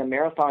ran a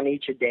marathon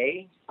each a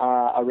day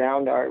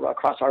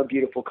across our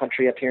beautiful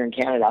country up here in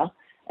Canada,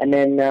 and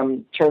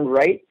then turned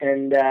right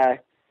and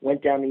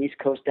went down the East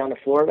Coast down to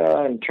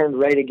Florida and turned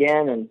right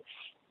again and,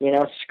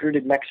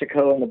 skirted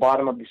Mexico in the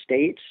bottom of the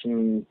States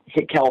and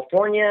hit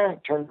California,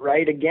 turned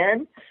right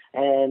again.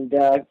 And,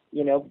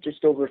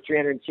 just over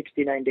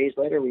 369 days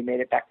later, we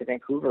made it back to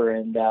Vancouver.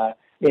 And,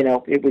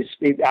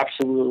 it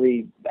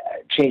absolutely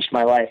changed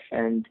my life.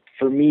 And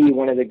for me,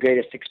 one of the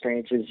greatest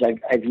experiences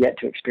I've yet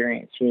to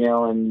experience,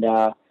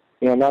 not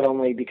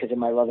only because of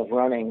my love of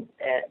running,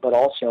 but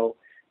also,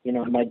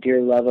 my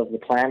dear love of the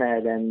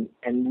planet and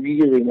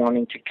really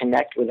wanting to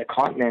connect with a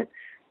continent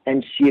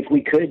and see if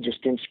we could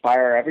just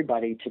inspire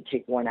everybody to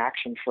take one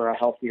action for a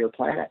healthier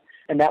planet.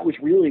 And that was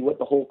really what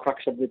the whole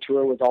crux of the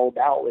tour was all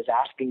about, was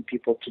asking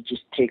people to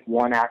just take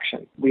one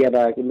action. We have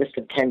a list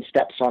of 10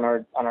 steps on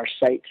our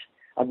site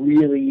of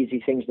really easy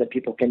things that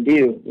people can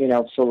do,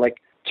 so like,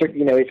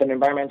 if an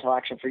environmental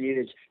action for you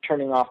is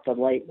turning off the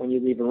light when you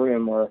leave a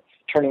room or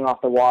turning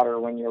off the water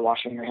when you're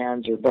washing your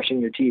hands or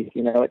brushing your teeth,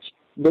 it's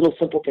little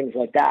simple things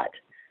like that.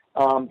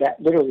 That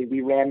literally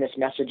we ran this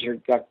message,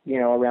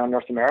 around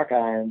North America,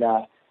 and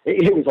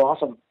it was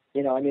awesome.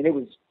 It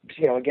was,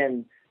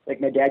 again,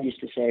 like my dad used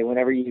to say,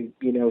 whenever you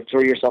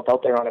throw yourself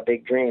out there on a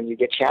big dream, you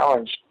get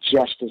challenged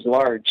just as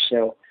large.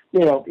 So,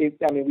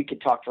 we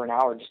could talk for an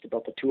hour just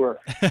about the tour,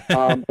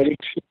 but it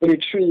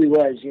truly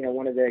was,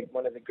 one of the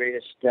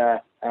greatest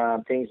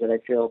things that I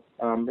feel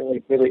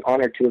really, really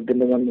honored to have been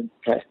the one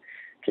to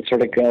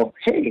sort of go,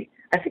 hey,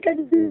 I think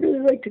I'd really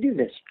like to do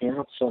this,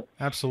 so.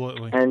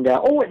 Absolutely. And,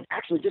 and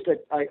actually just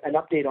an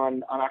update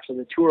on actually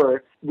the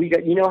tour. We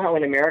got, how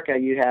in America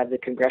you have the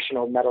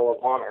Congressional Medal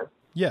of Honor.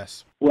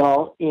 Yes.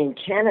 Well, in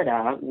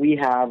Canada, we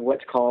have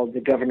what's called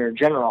the Governor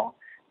General.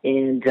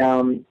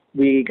 And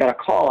we got a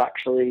call,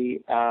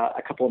 actually,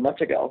 a couple of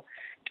months ago.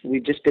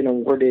 We've just been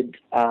awarded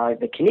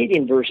the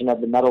Canadian version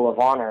of the Medal of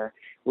Honor,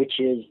 which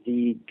is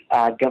the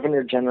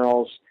Governor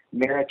General's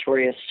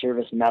Meritorious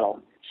Service Medal.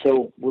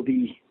 So we'll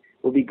be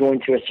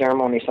going to a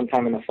ceremony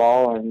sometime in the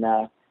fall and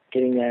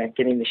getting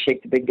to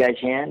shake the big guy's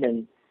hand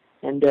and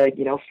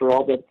for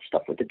all the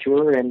stuff with the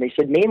tour. And they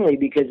said mainly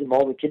because of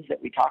all the kids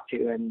that we talked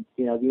to and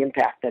the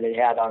impact that it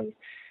had on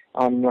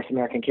North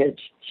American kids.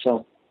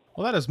 So.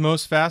 Well, that is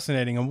most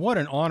fascinating, and what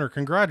an honor!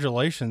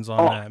 Congratulations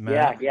on that,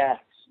 man.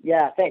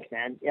 Yeah. Thanks,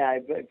 man. Yeah,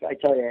 I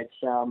tell you, it's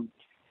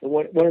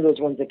one of those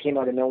ones that came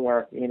out of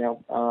nowhere.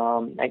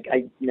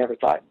 I never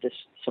thought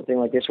something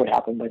like this would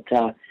happen, but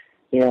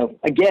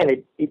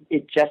again,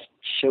 it just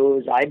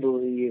shows, I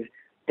believe,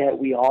 that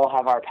we all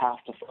have our path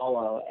to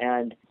follow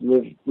and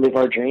live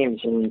our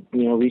dreams and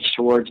reach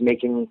towards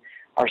making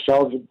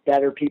ourselves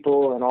better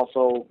people, and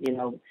also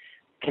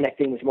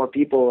connecting with more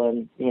people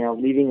and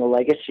leaving a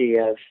legacy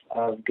of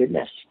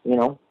goodness.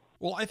 Well,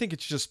 I think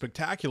it's just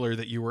spectacular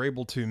that you were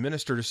able to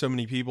minister to so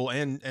many people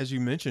and, as you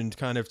mentioned,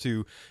 kind of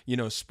to,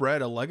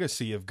 spread a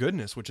legacy of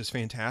goodness, which is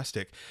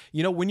fantastic.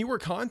 When you were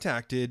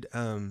contacted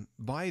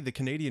by the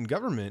Canadian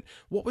government,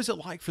 what was it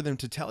like for them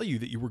to tell you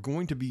that you were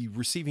going to be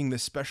receiving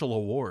this special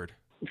award?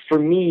 For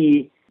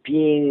me,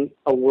 being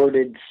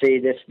awarded, say,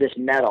 this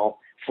medal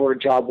for a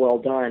job well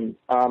done,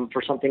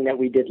 for something that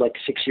we did like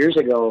 6 years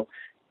ago,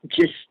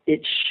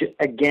 it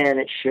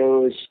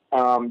shows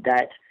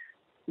that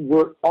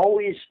we're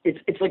always,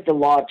 it's like the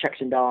law of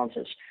checks and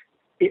balances.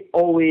 It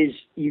always,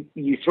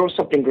 you throw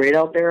something great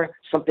out there,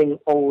 something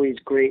always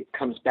great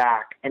comes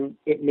back. And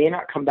it may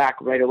not come back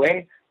right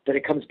away, but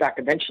it comes back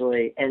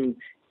eventually and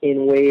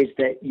in ways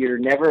that you're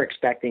never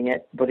expecting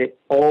it, but it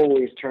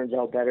always turns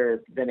out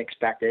better than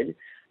expected.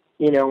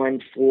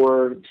 And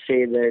for,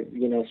 say,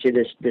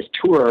 this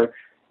tour,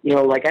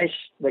 like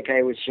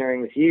I was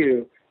sharing with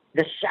you,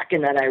 the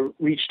second that I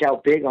reached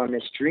out big on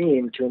this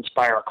dream to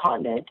inspire a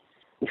continent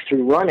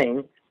through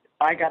running,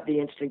 I got the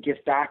instant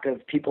gift back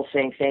of people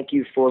saying thank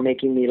you for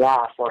making me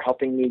laugh or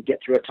helping me get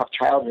through a tough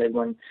childhood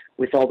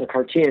with all the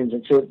cartoons.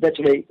 And so that's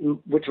what I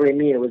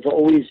mean. It was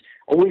always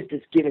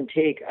this give and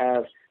take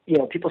of,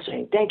 people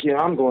saying thank you. And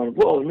I'm going,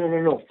 whoa,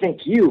 no,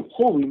 thank you.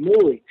 Holy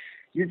moly.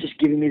 You're just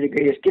giving me the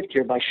greatest gift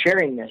here by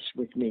sharing this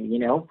with me,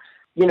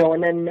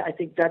 and then I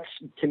think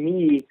to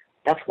me,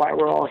 that's why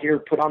we're all here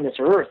put on this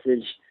earth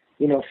is,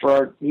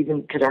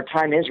 even because our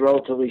time is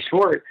relatively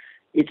short,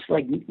 it's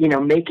like,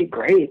 make it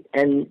great.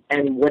 And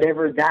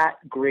whatever that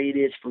grade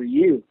is for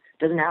you, it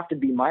doesn't have to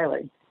be my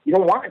life. You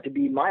don't want it to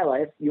be my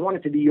life. You want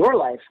it to be your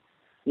life,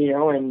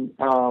 and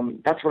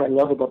that's what I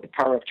love about the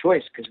power of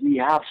choice, because we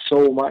have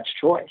so much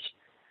choice,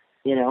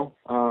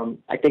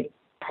 I think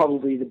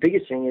probably the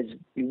biggest thing is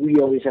we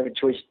always have a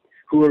choice.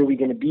 Who are we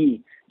going to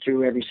be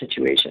through every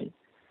situation,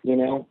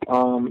 and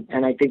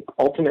I think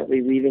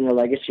ultimately leaving a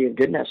legacy of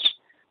goodness,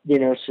 so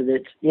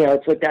that,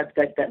 it's like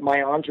that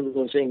Maya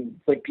Angelou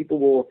saying, like, people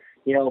will,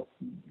 they'll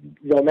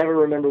never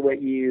remember what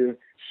you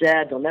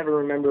said. They'll never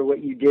remember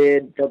what you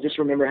did. They'll just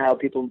remember how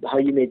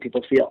you made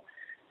people feel.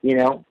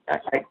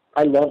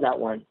 I love that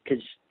one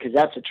because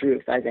that's the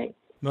truth, I think.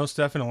 Most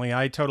definitely.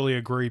 I totally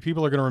agree.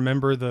 People are going to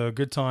remember the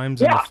good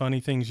times and the funny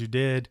things you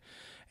did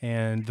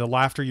and the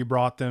laughter you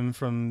brought them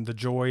from the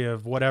joy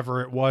of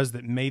whatever it was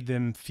that made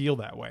them feel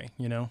that way,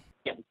 Yeah,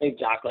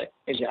 exactly.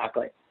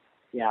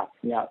 Yeah.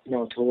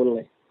 No,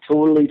 totally.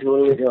 Totally.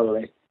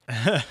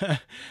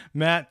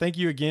 Matt, thank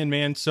you again,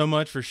 man, so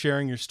much for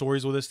sharing your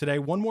stories with us today.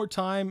 One more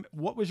time,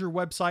 what was your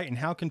website and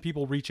how can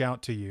people reach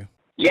out to you?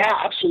 Yeah,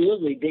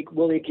 absolutely. They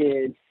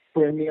can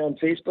friend me on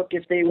Facebook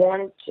if they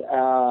want,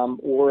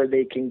 or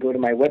they can go to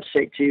my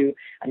website too,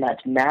 and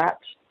that's Matt,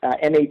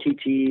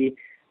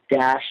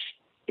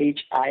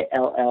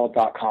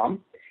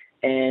 MATT-HILL.com.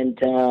 And,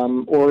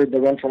 or the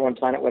Run for One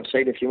Planet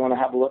website if you want to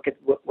have a look at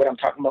what I'm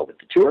talking about with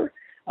the tour.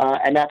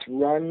 And that's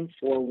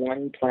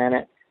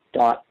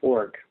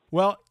runforoneplanet.org.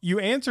 Well, you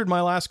answered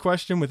my last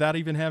question without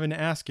even having to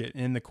ask it.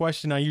 And the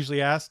question I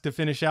usually ask to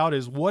finish out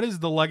is, what is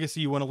the legacy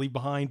you want to leave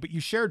behind? But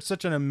you shared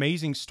such an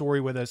amazing story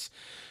with us,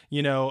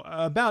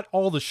 about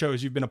all the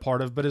shows you've been a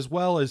part of, but as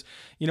well as,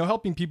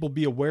 helping people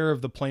be aware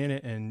of the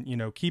planet and,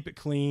 keep it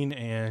clean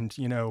and,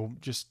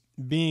 just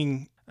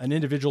being an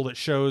individual that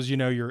shows,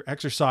 you're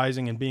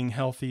exercising and being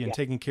healthy and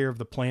taking care of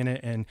the planet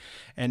and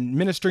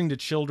ministering to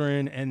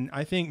children. And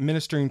I think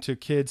ministering to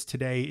kids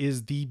today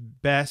is the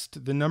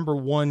number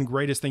one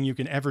greatest thing you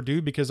can ever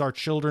do, because our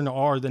children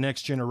are the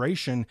next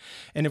generation.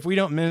 And if we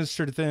don't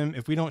minister to them,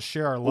 if we don't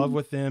share our love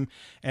with them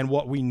and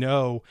what we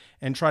know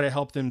and try to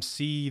help them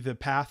see the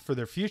path for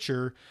their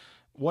future,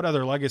 what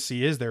other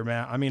legacy is there,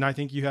 Matt? I mean, I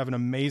think you have an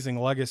amazing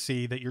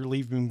legacy that you're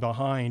leaving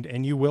behind,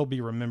 and you will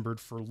be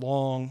remembered for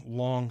long,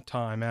 long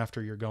time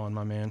after you're gone,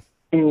 my man.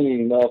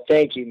 Well,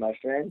 thank you, my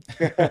friend.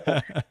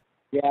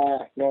 Yeah,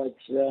 no,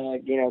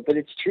 it's but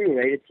it's true,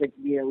 right? It's like,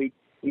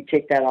 we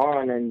take that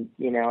on, and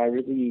I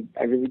really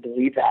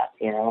believe that.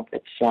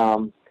 It's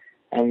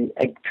and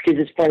because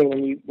it's funny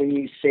when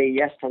you say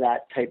yes to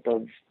that type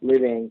of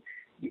living,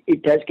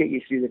 it does get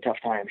you through the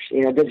tough times.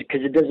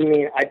 Because it doesn't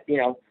mean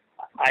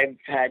I've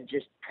had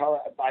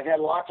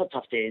lots of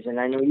tough days, and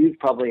I know you've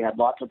probably had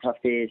lots of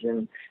tough days.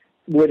 And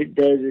what it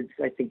does is,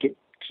 I think it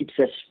keeps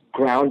us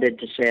grounded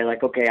to say,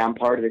 like, okay, I'm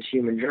part of this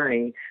human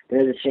journey, but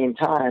at the same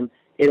time,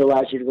 it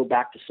allows you to go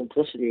back to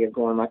simplicity of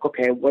going, like,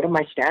 okay, what am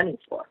I standing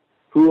for?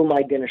 Who am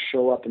I going to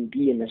show up and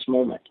be in this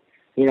moment?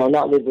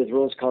 Not live with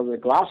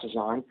rose-colored glasses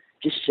on.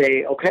 Just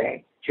say,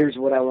 okay, here's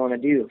what I want to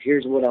do.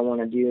 Here's what I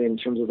want to do in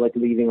terms of, like,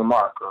 leaving a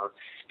mark, or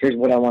here's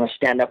what I want to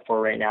stand up for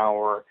right now,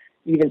 or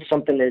even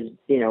something as,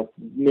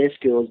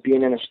 minuscule as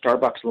being in a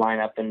Starbucks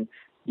lineup and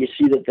you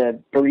see that the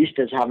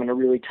barista's having a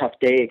really tough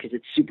day because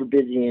it's super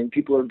busy and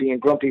people are being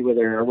grumpy with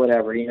her or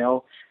whatever,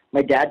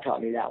 My dad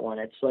taught me that one.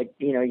 It's like,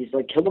 he's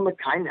like, kill them with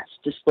kindness.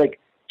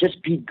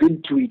 Just be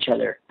good to each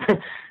other, and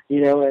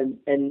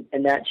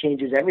that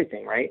changes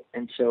everything, right?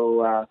 And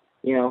so,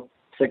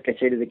 it's like I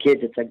say to the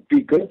kids, it's like,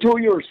 be good to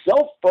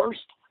yourself first,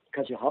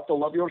 because you have to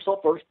love yourself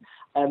first,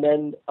 and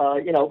then,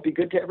 be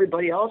good to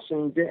everybody else,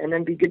 and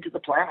then be good to the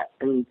planet.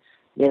 And,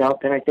 then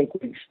I think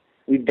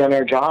we've done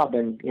our job,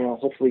 and,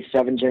 hopefully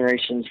 7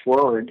 generations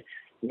forward,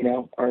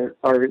 are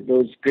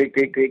those great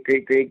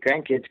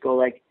grandkids go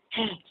like,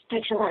 hey,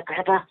 thanks a lot,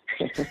 Grandpa.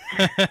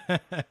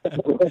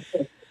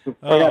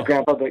 Or not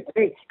Grandpa, but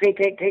great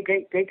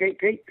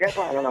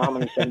Grandpa. I don't know how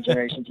many 7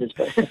 generations is,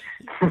 but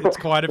it's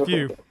quite a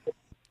few.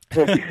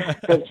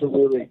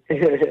 Absolutely.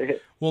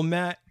 Well,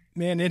 Matt,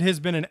 man, it has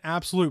been an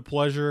absolute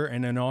pleasure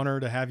and an honor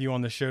to have you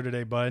on the show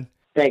today, bud.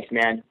 Thanks,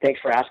 man. Thanks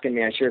for asking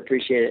me. I sure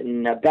appreciate it,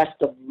 and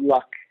best of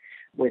luck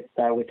with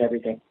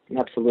everything.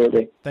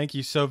 Absolutely. Thank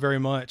you so very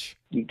much.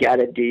 You got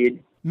it,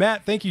 dude.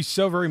 Matt, thank you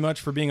so very much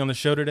for being on the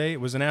show today.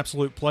 It was an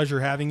absolute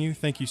pleasure having you.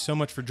 Thank you so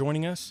much for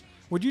joining us.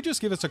 Would you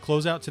just give us a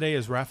closeout today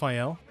as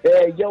Raphael?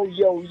 Hey, yo,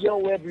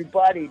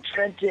 everybody.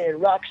 Trenton,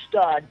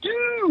 Rockstar.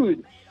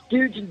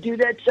 Dudes and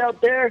dudettes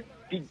out there,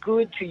 be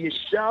good to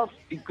yourself,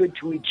 be good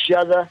to each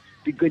other,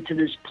 be good to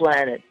this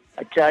planet.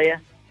 I tell you,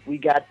 we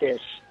got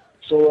this.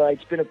 So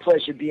it's been a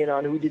pleasure being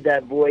on Who Did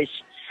That Voice.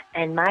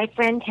 And my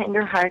friend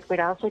Tenderheart would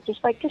also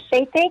just like to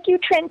say thank you,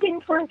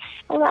 Trenton, for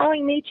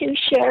allowing me to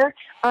share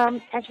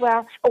as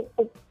well.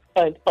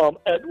 And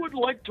Ed would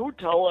like to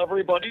tell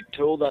everybody,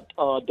 too, that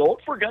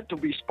don't forget to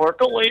be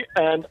sparkly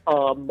and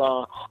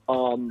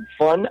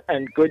fun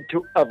and good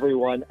to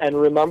everyone. And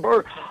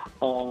remember,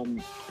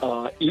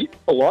 eat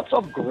lots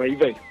of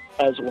gravy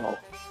as well.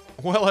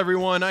 Well,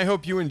 everyone, I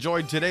hope you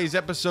enjoyed today's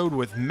episode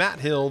with Matt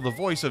Hill, the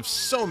voice of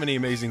so many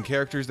amazing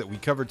characters that we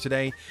covered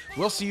today.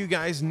 We'll see you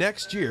guys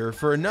next year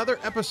for another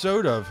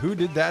episode of Who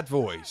Did That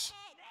Voice?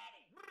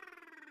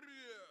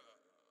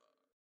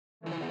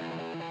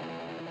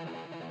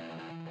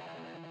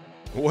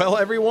 Well,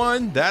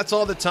 everyone, that's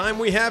all the time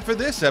we have for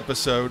this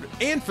episode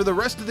and for the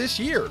rest of this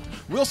year.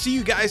 We'll see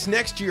you guys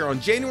next year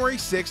on January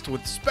 6th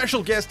with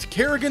special guest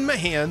Kerrigan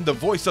Mahan, the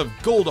voice of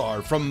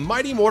Goldar from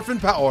Mighty Morphin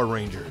Power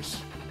Rangers.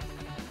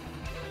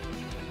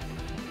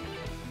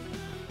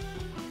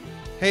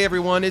 Hey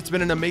everyone, it's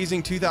been an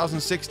amazing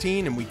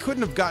 2016 and we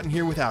couldn't have gotten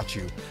here without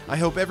you. I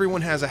hope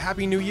everyone has a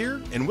happy new year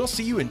and we'll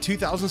see you in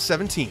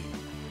 2017.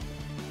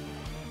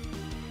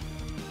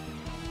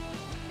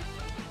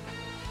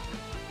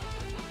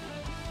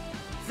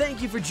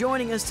 Thank you for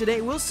joining us today.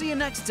 We'll see you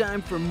next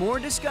time for more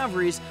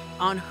discoveries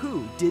on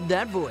Who Did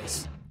That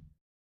Voice.